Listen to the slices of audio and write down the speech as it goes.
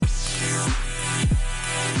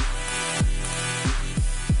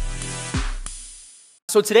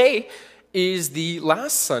So today is the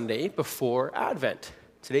last Sunday before Advent.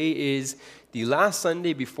 Today is the last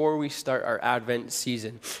Sunday before we start our Advent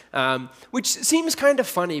season, which seems kind of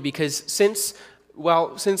funny because since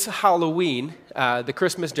Halloween, the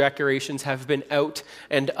Christmas decorations have been out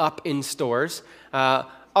and up in stores.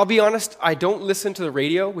 I'll be honest, I don't listen to the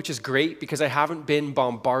radio, which is great because I haven't been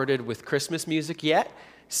bombarded with Christmas music yet,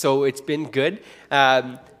 so it's been good.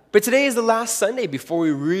 But today is the last Sunday before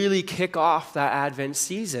we really kick off that Advent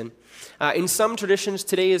season. In some traditions,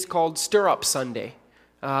 today is called Stir Up Sunday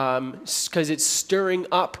because it's stirring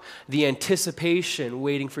up the anticipation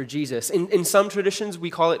waiting for Jesus. In some traditions, we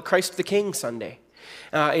call it Christ the King Sunday.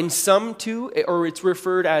 In some, too, or it's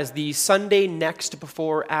referred as the Sunday next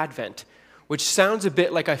before Advent, which sounds a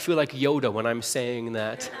bit like I feel like Yoda when I'm saying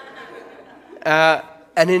that.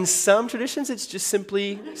 And in some traditions, it's just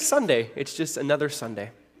simply Sunday. It's just another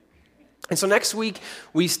Sunday. And so next week,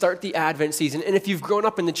 we start the Advent season. And if you've grown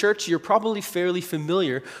up in the church, you're probably fairly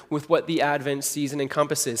familiar with what the Advent season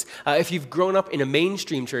encompasses. If you've grown up in a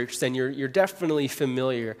mainstream church, then you're definitely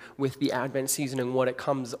familiar with the Advent season and what it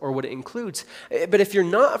comes or what it includes. But if you're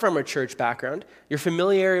not from a church background, your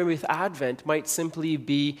familiarity with Advent might simply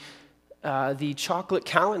be the chocolate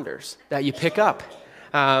calendars that you pick up.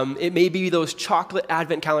 It may be those chocolate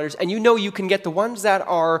Advent calendars, and you can get the ones that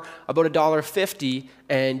are about $1.50,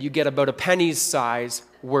 and you get about a penny's size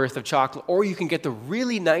worth of chocolate, or you can get the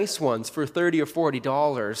really nice ones for $30 or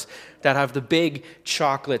 $40 that have the big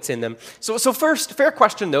chocolates in them. So first, fair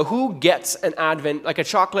question though, who gets an Advent, like a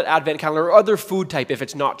chocolate Advent calendar or other food type if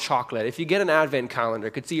it's not chocolate? If you get an Advent calendar,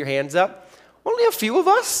 could see your hands up? Only a few of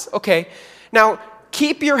us? Okay. Now,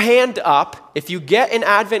 keep your hand up if you get an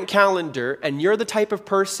Advent calendar and you're the type of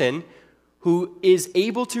person who is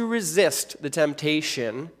able to resist the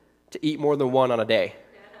temptation to eat more than one on a day.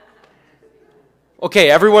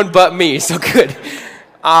 Okay, everyone but me, so good.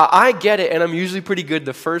 I get it, and I'm usually pretty good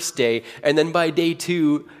the first day, and then by day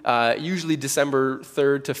 2, usually December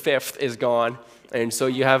 3rd to 5th is gone, and so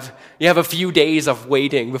you have a few days of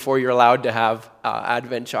waiting before you're allowed to have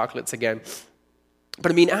Advent chocolates again.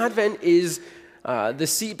 But I mean, Advent is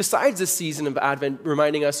besides the season of Advent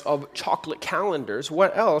reminding us of chocolate calendars,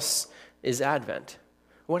 what else is Advent?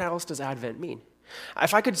 What else does Advent mean?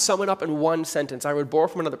 If I could sum it up in one sentence, I would borrow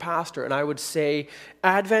from another pastor, and I would say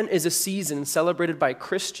Advent is a season celebrated by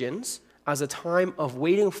Christians as a time of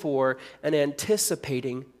waiting for and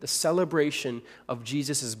anticipating the celebration of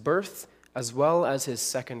Jesus' birth as well as his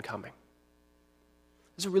second coming.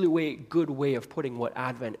 This is a really good way of putting what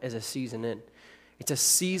Advent is a season in. It's a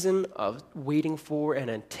season of waiting for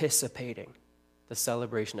and anticipating the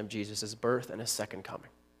celebration of Jesus' birth and his second coming.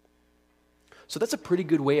 So that's a pretty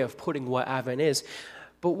good way of putting what Advent is.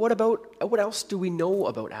 But what else do we know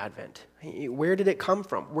about Advent? Where did it come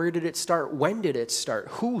from? Where did it start? When did it start?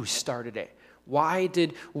 Who started it? Why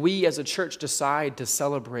did we as a church decide to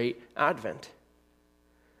celebrate Advent?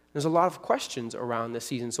 There's a lot of questions around this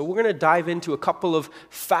season, so we're going to dive into a couple of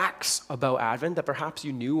facts about Advent that perhaps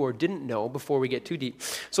you knew or didn't know before we get too deep.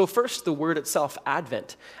 So first, the word itself,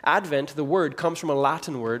 Advent. Advent, the word, comes from a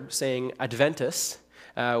Latin word saying adventus,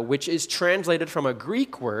 which is translated from a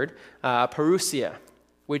Greek word, parousia,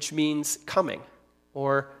 which means coming,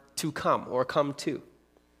 or to come, or come to.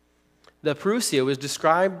 The parousia was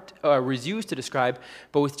used to describe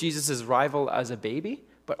both Jesus' arrival as a baby,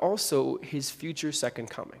 but also his future second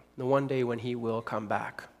coming, the one day when he will come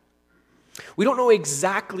back. We don't know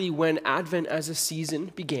exactly when Advent as a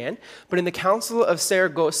season began, but in the Council of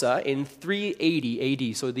Saragossa in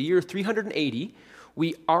 380 AD, so the year 380,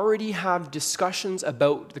 we already have discussions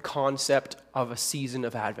about the concept of a season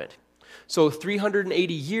of Advent. So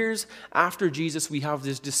 380 years after Jesus, we have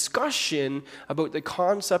this discussion about the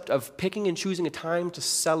concept of picking and choosing a time to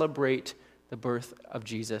celebrate the birth of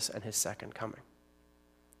Jesus and his second coming.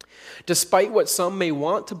 Despite what some may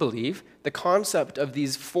want to believe, the concept of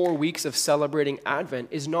these 4 weeks of celebrating Advent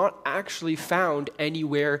is not actually found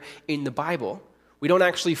anywhere in the Bible. We don't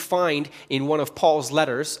actually find in one of Paul's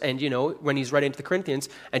letters, and when he's writing to the Corinthians,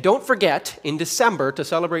 and don't forget in December to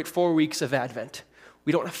celebrate 4 weeks of Advent.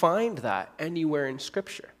 We don't find that anywhere in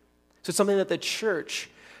Scripture. So it's something that the church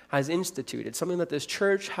has instituted, something that this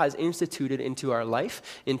church has instituted into our life,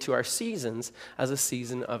 into our seasons, as a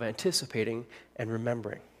season of anticipating and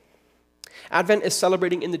remembering. Advent is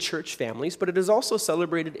celebrating in the church families, but it is also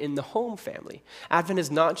celebrated in the home family. Advent is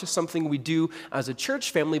not just something we do as a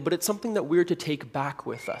church family, but it's something that we're to take back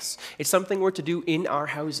with us. It's something we're to do in our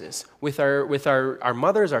houses, with our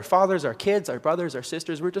mothers, our fathers, our kids, our brothers, our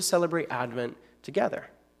sisters. We're to celebrate Advent together.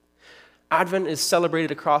 Advent is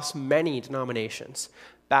celebrated across many denominations: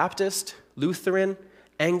 Baptist, Lutheran,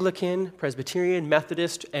 Anglican, Presbyterian,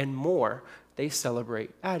 Methodist, and more, they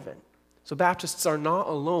celebrate Advent. So Baptists are not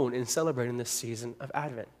alone in celebrating this season of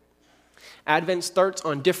Advent. Advent starts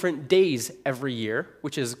on different days every year,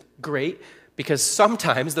 which is great because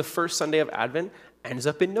sometimes the first Sunday of Advent ends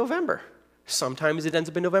up in November. Sometimes it ends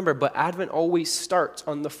up in November, but Advent always starts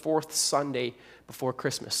on the fourth Sunday before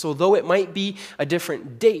Christmas. So though it might be a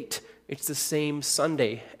different date, it's the same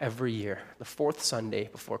Sunday every year, the fourth Sunday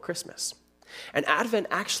before Christmas. And Advent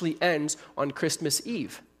actually ends on Christmas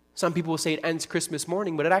Eve. Some people will say it ends Christmas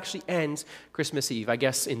morning, but it actually ends Christmas Eve. I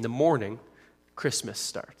guess in the morning, Christmas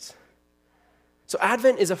starts. So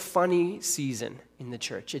Advent is a funny season in the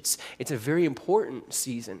church. It's a very important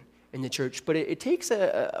season in the church, but it takes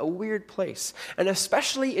a weird place, and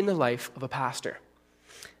especially in the life of a pastor.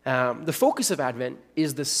 The focus of Advent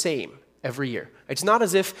is the same every year. It's not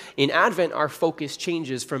as if in Advent our focus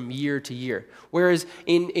changes from year to year. Whereas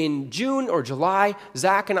in June or July,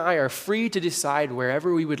 Zach and I are free to decide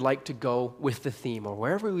wherever we would like to go with the theme or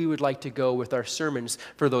wherever we would like to go with our sermons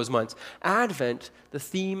for those months. Advent, the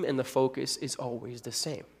theme and the focus is always the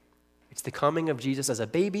same. It's the coming of Jesus as a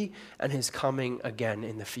baby and his coming again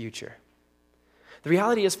in the future. The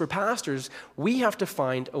reality is for pastors, we have to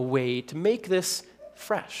find a way to make this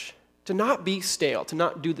fresh, to not be stale, to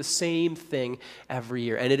not do the same thing every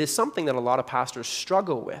year. And it is something that a lot of pastors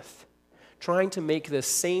struggle with, trying to make this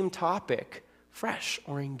same topic fresh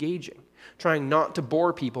or engaging, trying not to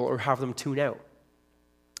bore people or have them tune out.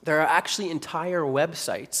 There are actually entire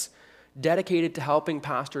websites dedicated to helping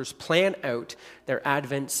pastors plan out their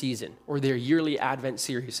Advent season or their yearly Advent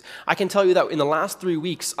series. I can tell you that in the last 3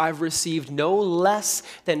 weeks, I've received no less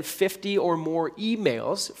than 50 or more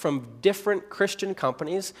emails from different Christian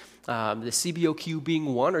companies, the CBOQ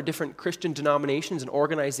being one, or different Christian denominations and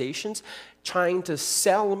organizations, trying to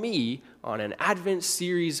sell me on an Advent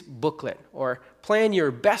series booklet, or plan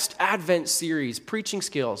your best Advent series, Preaching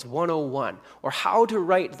Skills 101, or how to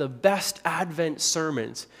write the best Advent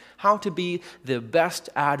sermons, how to be the best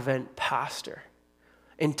Advent pastor.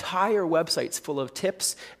 Entire websites full of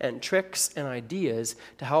tips and tricks and ideas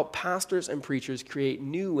to help pastors and preachers create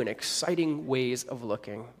new and exciting ways of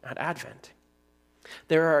looking at Advent.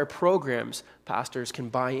 There are programs pastors can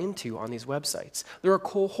buy into on these websites. There are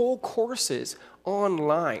whole courses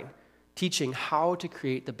online teaching how to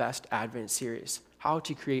create the best Advent series, how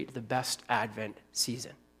to create the best Advent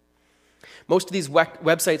season. Most of these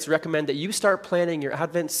websites recommend that you start planning your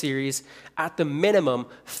Advent series at the minimum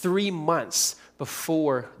 3 months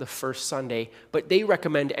before the first Sunday, but they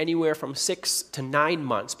recommend anywhere from 6 to 9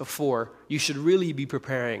 months before you should really be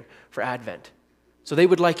preparing for Advent. So they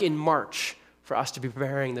would like in March for us to be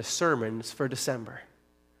preparing the sermons for December.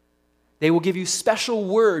 They will give you special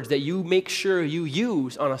words that you make sure you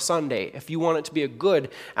use on a Sunday if you want it to be a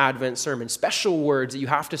good Advent sermon. Special words that you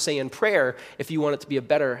have to say in prayer if you want it to be a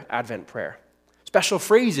better Advent prayer. Special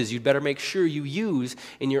phrases you'd better make sure you use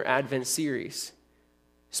in your Advent series.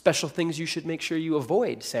 Special things you should make sure you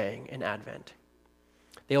avoid saying in Advent.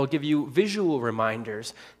 They'll give you visual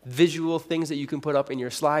reminders, visual things that you can put up in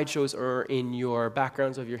your slideshows or in your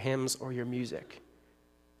backgrounds of your hymns or your music.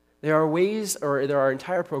 There are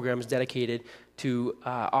entire programs dedicated to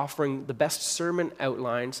offering the best sermon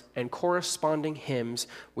outlines and corresponding hymns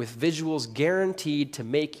with visuals guaranteed to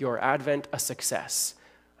make your Advent a success.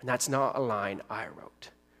 And that's not a line I wrote.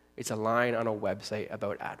 It's a line on a website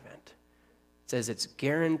about Advent. It says it's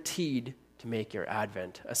guaranteed to make your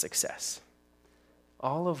Advent a success.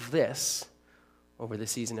 All of this over the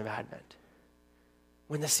season of Advent,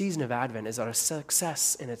 when the season of Advent is a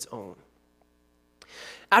success in its own.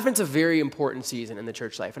 Advent's a very important season in the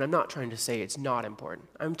church life, and I'm not trying to say it's not important.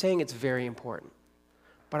 I'm saying it's very important.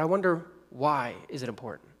 But I wonder, why is it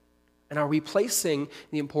important? And are we placing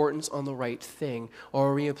the importance on the right thing,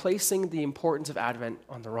 or are we placing the importance of Advent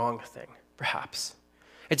on the wrong thing, perhaps?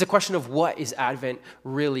 It's a question of what is Advent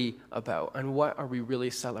really about, and what are we really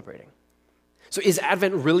celebrating? So is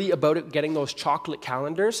Advent really about getting those chocolate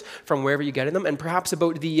calendars from wherever you get them, and perhaps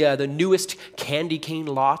about the newest candy cane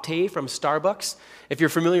latte from Starbucks? If you're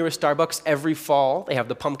familiar with Starbucks, every fall they have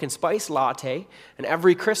the pumpkin spice latte, and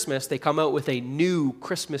every Christmas they come out with a new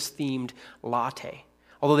Christmas-themed latte.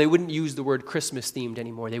 Although they wouldn't use the word Christmas-themed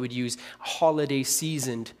anymore, they would use holiday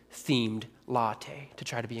seasoned themed latte to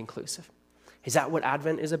try to be inclusive. Is that what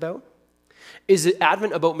Advent is about? Is it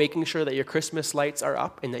Advent about making sure that your Christmas lights are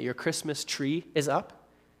up and that your Christmas tree is up?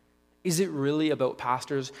 Is it really about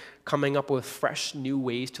pastors coming up with fresh new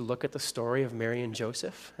ways to look at the story of Mary and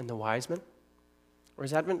Joseph and the wise men? Or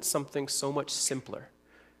is Advent something so much simpler,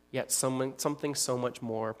 yet something so much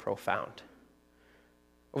more profound?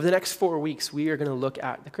 Over the next 4 weeks, we are going to look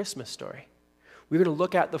at the Christmas story. we're going to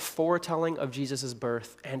look at the foretelling of Jesus'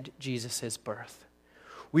 birth and Jesus' birth.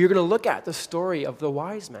 We are going to look at the story of the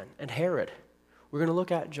wise men and Herod. We're going to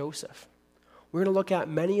look at Joseph. We're going to look at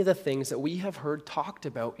many of the things that we have heard talked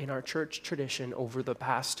about in our church tradition over the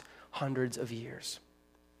past hundreds of years.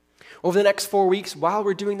 Over the next 4 weeks, while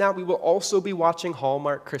we're doing that, we will also be watching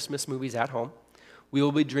Hallmark Christmas movies at home. We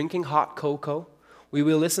will be drinking hot cocoa. We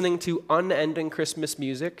will be listening to unending Christmas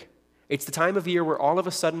music. It's the time of year where all of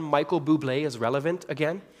a sudden Michael Bublé is relevant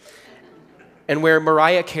again, and where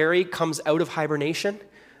Mariah Carey comes out of hibernation,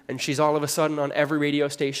 and she's all of a sudden on every radio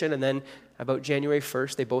station, and then about January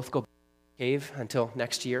 1st, they both go back to the cave until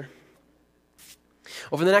next year.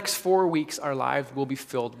 Over the next 4 weeks, our lives will be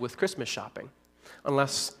filled with Christmas shopping,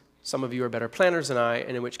 unless some of you are better planners than I,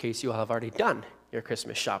 and in which case you will have already done your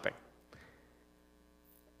Christmas shopping.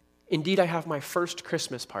 Indeed, I have my first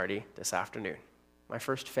Christmas party this afternoon. My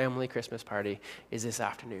first family Christmas party is this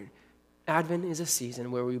afternoon. Advent is a season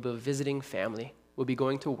where we will be visiting family. We'll be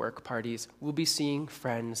going to work parties. We'll be seeing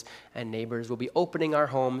friends and neighbors. We'll be opening our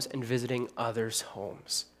homes and visiting others'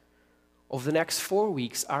 homes. Over the next 4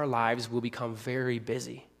 weeks, our lives will become very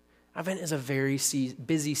busy. Advent is a very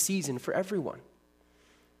busy season for everyone.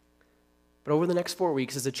 But over the next 4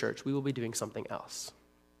 weeks as a church, we will be doing something else.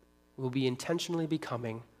 We'll be intentionally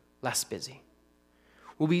becoming less busy.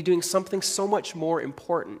 We'll be doing something so much more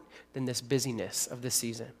important than this busyness of the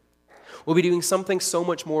season. We'll be doing something so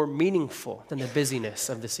much more meaningful than the busyness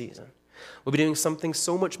of the season. We'll be doing something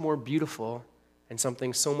so much more beautiful and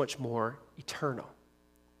something so much more eternal.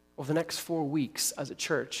 Over the next 4 weeks as a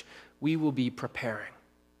church, we will be preparing.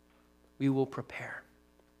 We will prepare.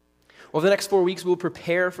 Over the next 4 weeks, we'll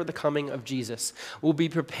prepare for the coming of Jesus. We'll be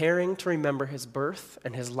preparing to remember his birth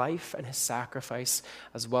and his life and his sacrifice,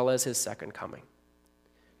 as well as his second coming.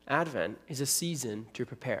 Advent is a season to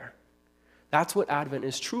prepare. That's what Advent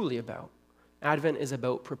is truly about. Advent is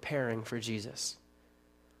about preparing for Jesus.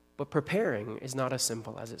 But preparing is not as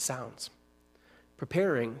simple as it sounds.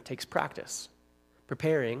 Preparing takes practice.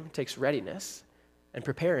 Preparing takes readiness. And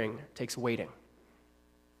preparing takes waiting.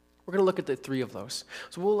 We're going to look at the three of those.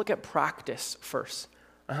 So we'll look at practice first,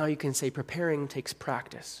 and how you can say preparing takes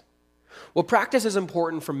practice. Well, practice is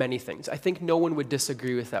important for many things. I think no one would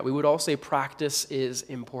disagree with that. We would all say practice is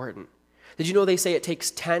important. Did you know they say it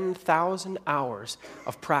takes 10,000 hours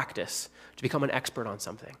of practice to become an expert on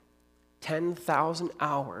something? 10,000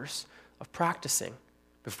 hours of practicing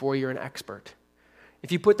before you're an expert.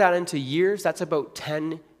 If you put that into years, that's about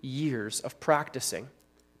 10 years of practicing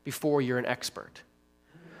before you're an expert.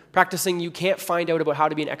 Practicing, you can't find out about how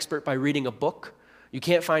to be an expert by reading a book. You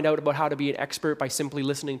can't find out about how to be an expert by simply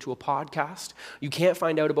listening to a podcast. You can't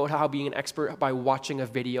find out about how being an expert by watching a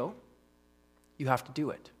video. You have to do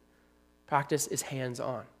it. Practice is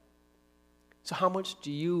hands-on. So how much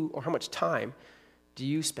time do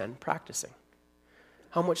you spend practicing?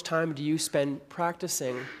 How much time do you spend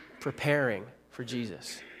practicing, preparing for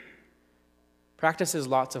Jesus? Practice is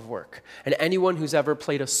lots of work. And anyone who's ever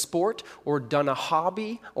played a sport or done a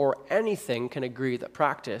hobby or anything can agree that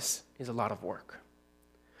practice is a lot of work.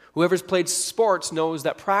 Whoever's played sports knows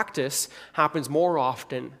that practice happens more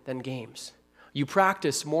often than games. You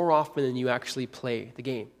practice more often than you actually play the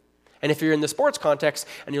game. And if you're in the sports context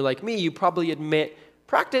and you're like me, you probably admit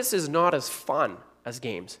practice is not as fun as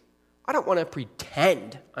games. I don't want to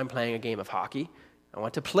pretend I'm playing a game of hockey. I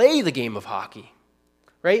want to play the game of hockey.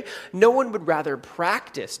 Right? No one would rather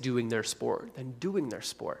practice doing their sport than doing their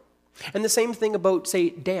sport. And the same thing about, say,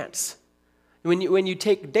 dance. When you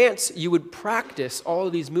take dance, you would practice all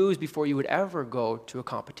of these moves before you would ever go to a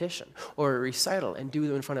competition or a recital and do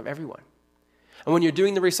them in front of everyone. And when you're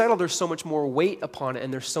doing the recital, there's so much more weight upon it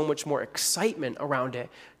and there's so much more excitement around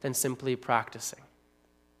it than simply practicing.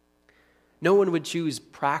 No one would choose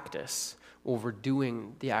practice over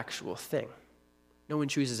doing the actual thing. No one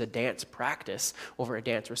chooses a dance practice over a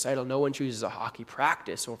dance recital. No one chooses a hockey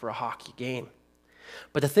practice over a hockey game.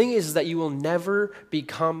 But the thing is that you will never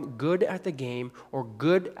become good at the game or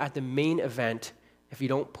good at the main event if you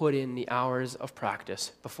don't put in the hours of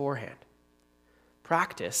practice beforehand.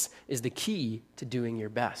 Practice is the key to doing your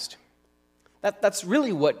best. That's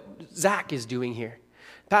really what Zach is doing here.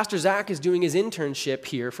 Pastor Zach is doing his internship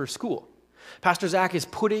here for school. Pastor Zach is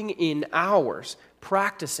putting in hours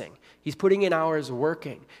practicing. He's putting in hours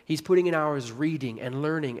working. He's putting in hours reading and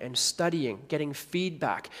learning and studying, getting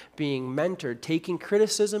feedback, being mentored, taking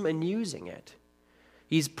criticism and using it.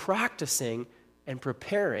 He's practicing and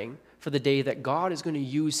preparing for the day that God is going to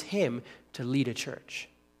use him to lead a church.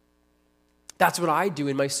 That's what I do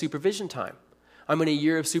in my supervision time. I'm in a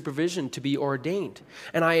year of supervision to be ordained,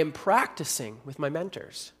 and I am practicing with my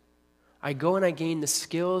mentors. I go and I gain the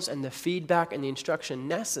skills and the feedback and the instruction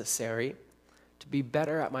necessary to be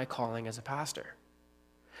better at my calling as a pastor.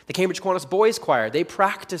 The Cambridge Kiwanis Boys Choir, they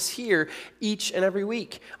practice here each and every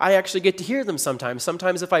week. I actually get to hear them sometimes.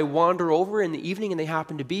 Sometimes if I wander over in the evening and they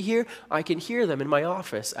happen to be here, I can hear them in my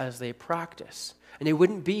office as they practice. And they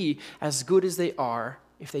wouldn't be as good as they are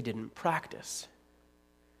if they didn't practice.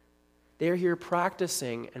 They're here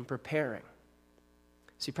practicing and preparing.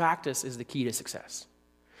 See, practice is the key to success.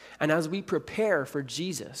 And as we prepare for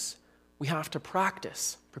Jesus, we have to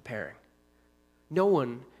practice preparing. No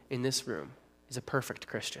one in this room is a perfect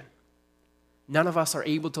Christian. None of us are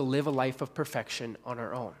able to live a life of perfection on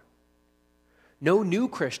our own. No new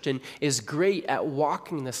Christian is great at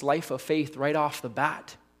walking this life of faith right off the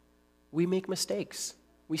bat. We make mistakes.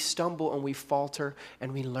 We stumble and we falter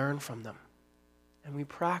and we learn from them. And we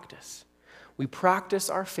practice. We practice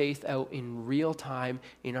our faith out in real time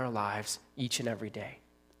in our lives each and every day.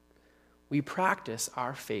 We practice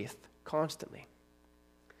our faith constantly.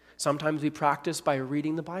 Sometimes we practice by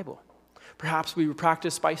reading the Bible. Perhaps we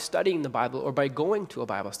practice by studying the Bible or by going to a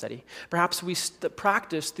Bible study. Perhaps we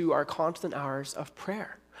practice through our constant hours of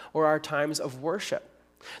prayer or our times of worship.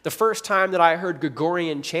 The first time that I heard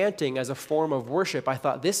Gregorian chanting as a form of worship, I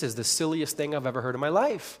thought, this is the silliest thing I've ever heard in my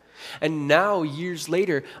life. And now, years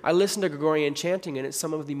later, I listen to Gregorian chanting, and it's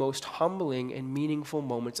some of the most humbling and meaningful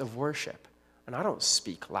moments of worship. And I don't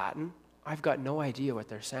speak Latin. I've got no idea what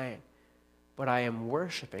they're saying. But I am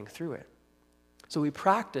worshiping through it. So we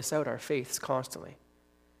practice out our faiths constantly.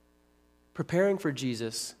 Preparing for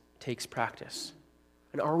Jesus takes practice.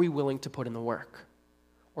 And are we willing to put in the work?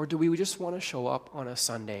 Or do we just want to show up on a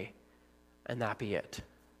Sunday and that be it?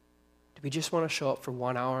 Do we just want to show up for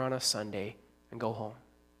 1 hour on a Sunday and go home?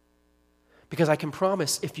 Because I can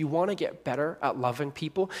promise, if you want to get better at loving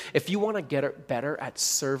people, if you want to get better at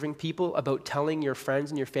serving people, about telling your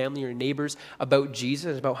friends and your family, your neighbors about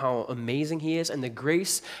Jesus, about how amazing he is and the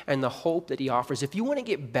grace and the hope that he offers, if you want to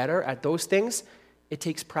get better at those things, it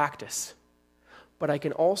takes practice. But I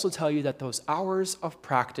can also tell you that those hours of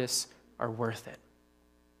practice are worth it.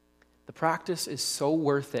 The practice is so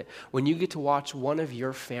worth it when you get to watch one of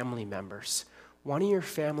your family members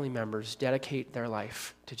dedicate their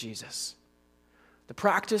life to Jesus. The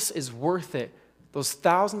practice is worth it. Those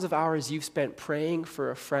thousands of hours you've spent praying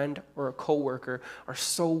for a friend or a coworker are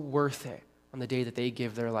so worth it on the day that they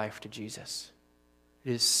give their life to Jesus.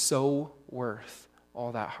 It is so worth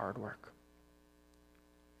all that hard work.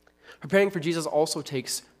 Preparing for Jesus also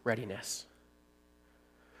takes readiness.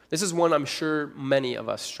 This is one I'm sure many of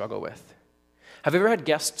us struggle with. Have you ever had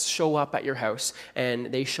guests show up at your house and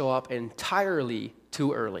they show up entirely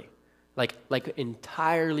too early? Like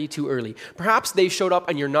entirely too early. Perhaps they showed up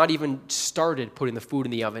and you're not even started putting the food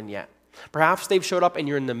in the oven yet. Perhaps they've showed up and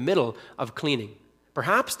you're in the middle of cleaning.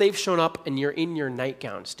 Perhaps they've shown up and you're in your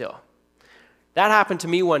nightgown still. That happened to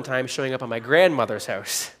me one time showing up at my grandmother's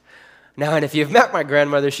house. Now, and if you've met my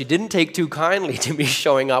grandmother, she didn't take too kindly to me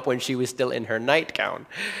showing up when she was still in her nightgown.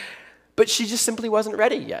 But she just simply wasn't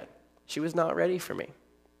ready yet. She was not ready for me.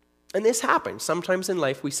 And this happens. Sometimes in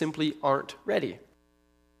life, we simply aren't ready.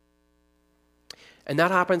 And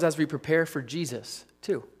that happens as we prepare for Jesus,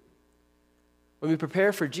 too. When we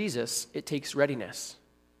prepare for Jesus, it takes readiness.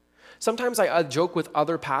 Sometimes I joke with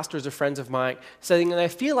other pastors or friends of mine, saying that I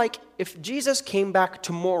feel like if Jesus came back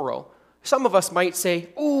tomorrow, some of us might say,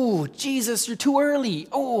 "Oh, Jesus, you're too early.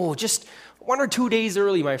 Oh, just 1 or 2 days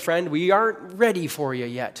early, my friend. We aren't ready for you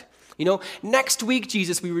yet. You know, next week,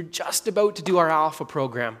 Jesus, we were just about to do our Alpha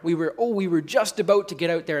program. We were just about to get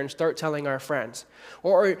out there and start telling our friends.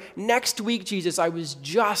 Or next week, Jesus, I was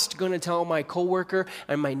just going to tell my coworker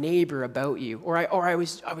and my neighbor about you. Or I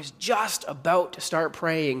was just about to start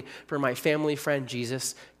praying for my family friend,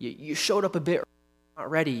 Jesus. You showed up a bit, not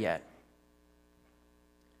ready yet."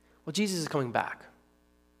 Well, Jesus is coming back,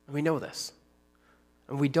 and we know this.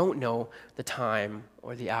 And we don't know the time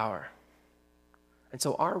or the hour. And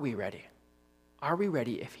so are we ready? Are we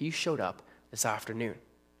ready if he showed up this afternoon?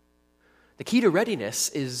 The key to readiness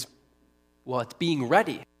is, it's being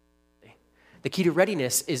ready. The key to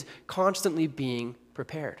readiness is constantly being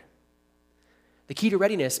prepared. The key to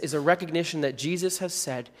readiness is a recognition that Jesus has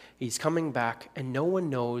said he's coming back and no one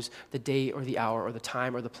knows the day or the hour or the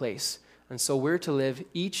time or the place. And so we're to live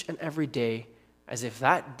each and every day as if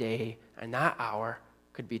that day and that hour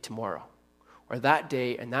could be tomorrow, or that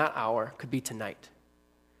day and that hour could be tonight.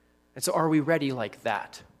 And so are we ready like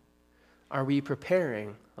that? Are we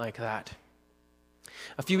preparing like that?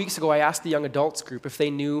 A few weeks ago, I asked the young adults group if they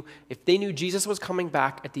knew Jesus was coming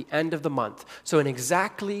back at the end of the month. So in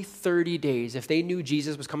exactly 30 days, if they knew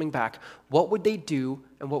Jesus was coming back, what would they do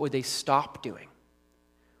and what would they stop doing?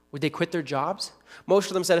 Would they quit their jobs? Most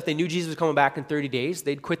of them said if they knew Jesus was coming back in 30 days,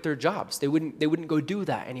 they'd quit their jobs. They wouldn't go do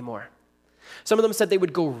that anymore. Some of them said they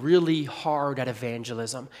would go really hard at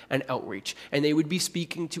evangelism and outreach, and they would be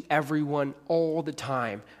speaking to everyone all the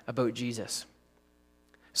time about Jesus.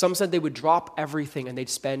 Some said they would drop everything and they'd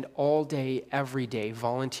spend all day, every day,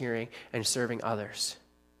 volunteering and serving others.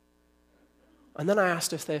 And then I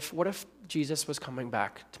asked what if Jesus was coming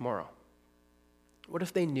back tomorrow? What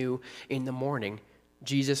if they knew in the morning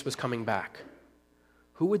Jesus was coming back?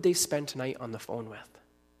 Who would they spend tonight on the phone with?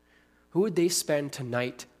 Who would they spend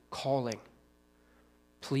tonight calling,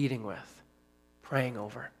 pleading with, praying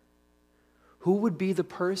over? Who would be the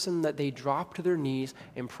person that they drop to their knees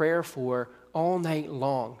in prayer for all night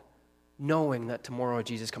long, knowing that tomorrow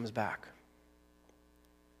Jesus comes back?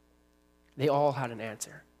 They all had an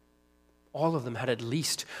answer. All of them had at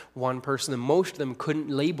least one person, and most of them couldn't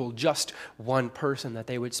label just one person that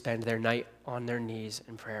they would spend their night on their knees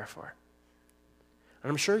in prayer for. And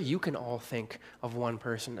I'm sure you can all think of one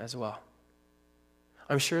person as well.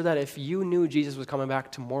 I'm sure that if you knew Jesus was coming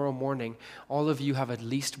back tomorrow morning, all of you have at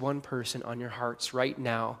least one person on your hearts right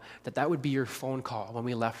now that would be your phone call when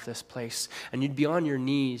we left this place, and you'd be on your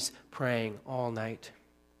knees praying all night.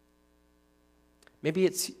 Maybe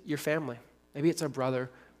it's your family. Maybe it's a brother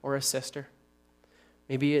or a sister.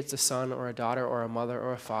 Maybe it's a son or a daughter or a mother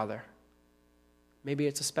or a father. Maybe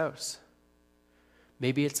it's a spouse.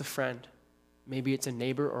 Maybe it's a friend. Maybe it's a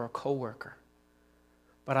neighbor or a coworker.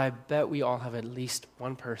 But I bet we all have at least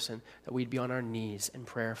one person that we'd be on our knees in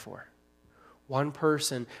prayer for. One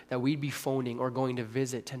person that we'd be phoning or going to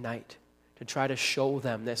visit tonight to try to show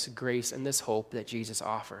them this grace and this hope that Jesus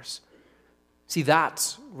offers. See,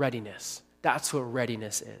 that's readiness. That's what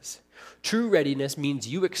readiness is. True readiness means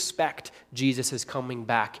you expect Jesus is coming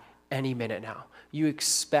back any minute now. You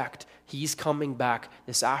expect he's coming back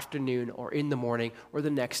this afternoon or in the morning or the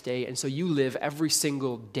next day, and so you live every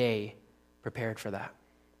single day prepared for that.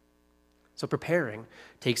 So preparing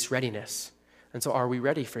takes readiness. And so are we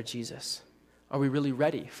ready for Jesus? Are we really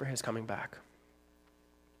ready for his coming back?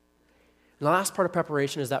 And the last part of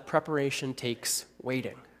preparation is that preparation takes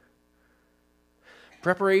waiting.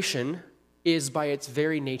 Preparation is by its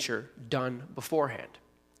very nature done beforehand.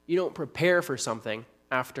 You don't prepare for something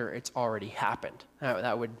after it's already happened.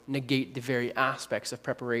 That would negate the very aspects of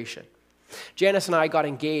preparation. Janice and I got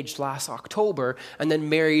engaged last October and then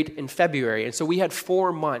married in February. And so we had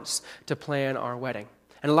 4 months to plan our wedding.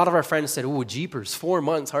 And a lot of our friends said, oh, jeepers, 4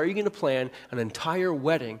 months. How are you going to plan an entire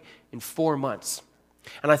wedding in 4 months?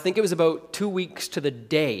 And I think it was about 2 weeks to the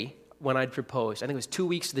day when I'd proposed. I think it was 2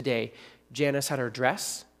 weeks to the day. Janice had her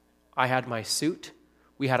dress. I had my suit.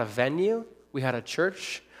 We had a venue. We had a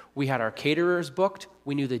church. We had our caterers booked.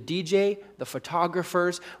 We knew the DJ, the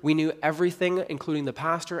photographers. We knew everything, including the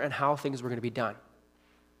pastor, and how things were going to be done.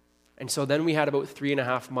 And so then we had about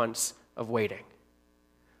 3.5 months of waiting.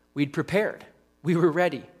 We'd prepared. We were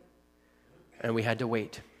ready. And we had to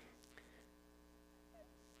wait.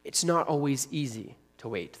 It's not always easy to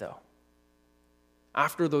wait, though.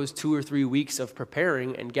 After those 2 or 3 weeks of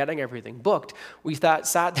preparing and getting everything booked, we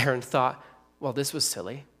sat there and thought, well, this was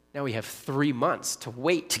silly. Now we have 3 months to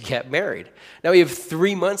wait to get married. Now we have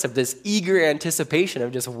 3 months of this eager anticipation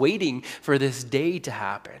of just waiting for this day to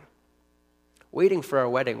happen. Waiting for our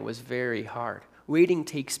wedding was very hard. Waiting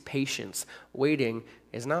takes patience. Waiting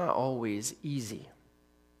is not always easy.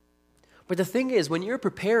 But the thing is, when you're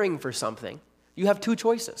preparing for something, you have 2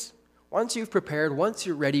 choices. Once you've prepared, once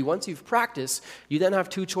you're ready, once you've practiced, you then have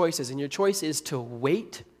 2 choices. And your choice is to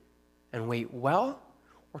wait and wait well,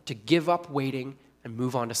 or to give up waiting and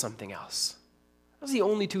move on to something else. Those are the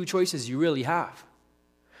only 2 choices you really have.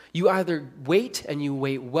 You either wait and you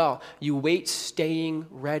wait well. You wait staying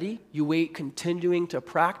ready. You wait continuing to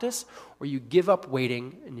practice, or you give up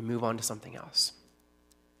waiting and you move on to something else.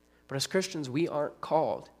 But as Christians, we aren't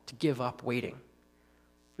called to give up waiting.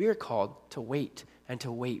 We are called to wait and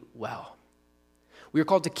to wait well. We are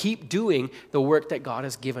called to keep doing the work that God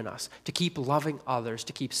has given us, to keep loving others,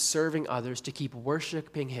 to keep serving others, to keep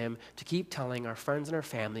worshiping him, to keep telling our friends and our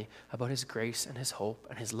family about his grace and his hope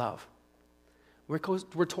and his love. We're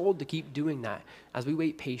told to keep doing that as we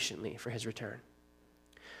wait patiently for his return.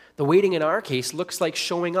 The waiting in our case looks like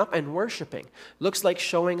showing up and worshiping, looks like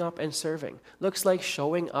showing up and serving, looks like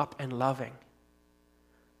showing up and loving.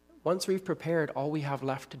 Once we've prepared, all we have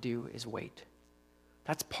left to do is wait.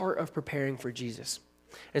 That's part of preparing for Jesus.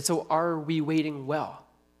 And so are we waiting well?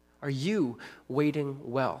 Are you waiting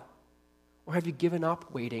well? Or have you given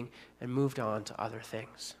up waiting and moved on to other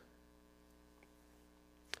things?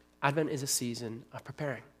 Advent is a season of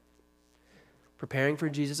preparing. Preparing for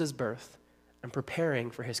Jesus' birth and preparing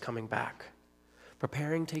for his coming back.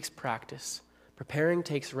 Preparing takes practice, preparing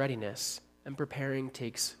takes readiness, and preparing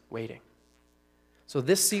takes waiting. So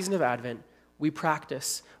this season of Advent, we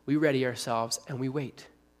practice, we ready ourselves, and we wait.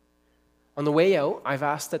 On the way out, I've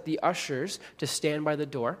asked that the ushers to stand by the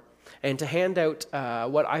door and to hand out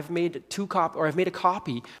what I've made a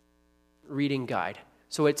copy reading guide.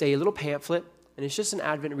 So it's a little pamphlet, and it's just an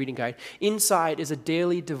Advent reading guide. Inside is a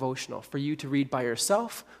daily devotional for you to read by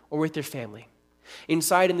yourself or with your family.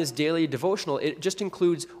 Inside in this daily devotional, it just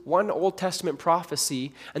includes one Old Testament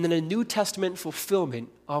prophecy and then a New Testament fulfillment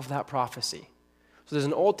of that prophecy. So there's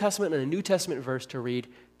an Old Testament and a New Testament verse to read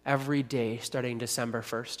every day starting December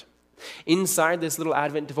 1st. Inside this little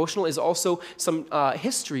Advent devotional is also some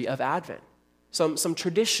history of Advent, some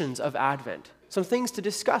traditions of Advent, some things to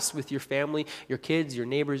discuss with your family, your kids, your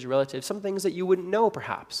neighbors, your relatives, some things that you wouldn't know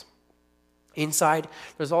perhaps. Inside,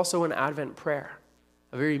 there's also an Advent prayer,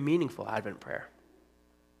 a very meaningful Advent prayer.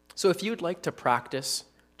 So if you'd like to practice,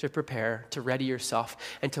 to prepare, to ready yourself,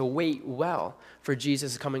 and to wait well for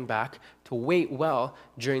Jesus coming back, to wait well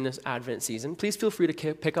during this Advent season, please feel free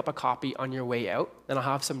to pick up a copy on your way out, and I'll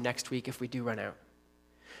have some next week if we do run out.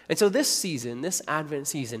 And so this season, this Advent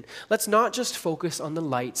season, let's not just focus on the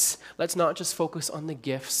lights, let's not just focus on the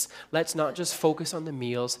gifts, let's not just focus on the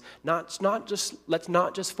meals, let's not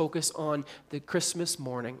just focus on the Christmas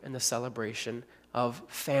morning and the celebration of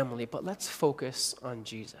family, but let's focus on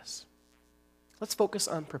Jesus. Let's focus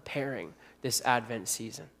on preparing this Advent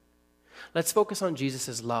season. Let's focus on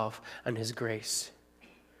Jesus' love and his grace.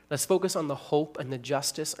 Let's focus on the hope and the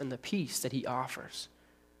justice and the peace that he offers.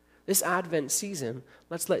 This Advent season,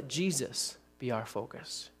 let's let Jesus be our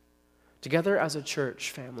focus. Together as a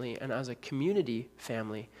church family and as a community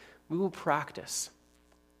family, we will practice,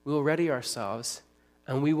 we will ready ourselves,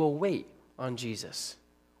 and we will wait on Jesus.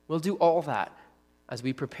 We'll do all that as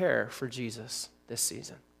we prepare for Jesus this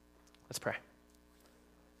season. Let's pray.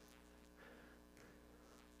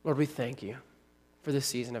 Lord, we thank you for this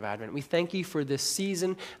season of Advent. We thank you for this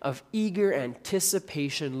season of eager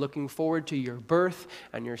anticipation, looking forward to your birth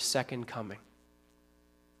and your second coming.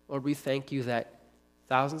 Lord, we thank you that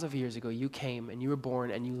thousands of years ago you came and you were born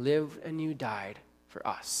and you lived and you died for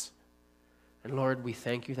us. And Lord, we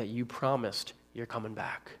thank you that you promised you're coming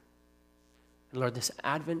back. And Lord, this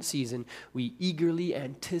Advent season, we eagerly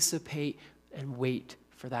anticipate and wait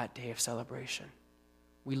for that day of celebration.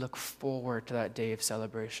 We look forward to that day of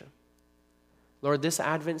celebration. Lord, this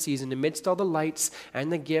Advent season, amidst all the lights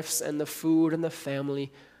and the gifts and the food and the family,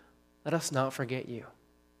 let us not forget you.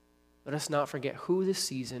 Let us not forget who this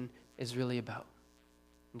season is really about.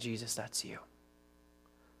 Jesus, that's you.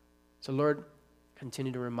 So Lord,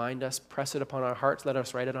 continue to remind us, press it upon our hearts, let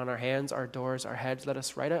us write it on our hands, our doors, our heads, let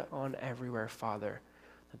us write it on everywhere, Father,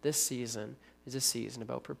 that this season is a season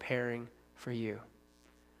about preparing for you.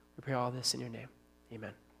 We pray all this in your name.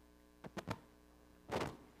 Amen.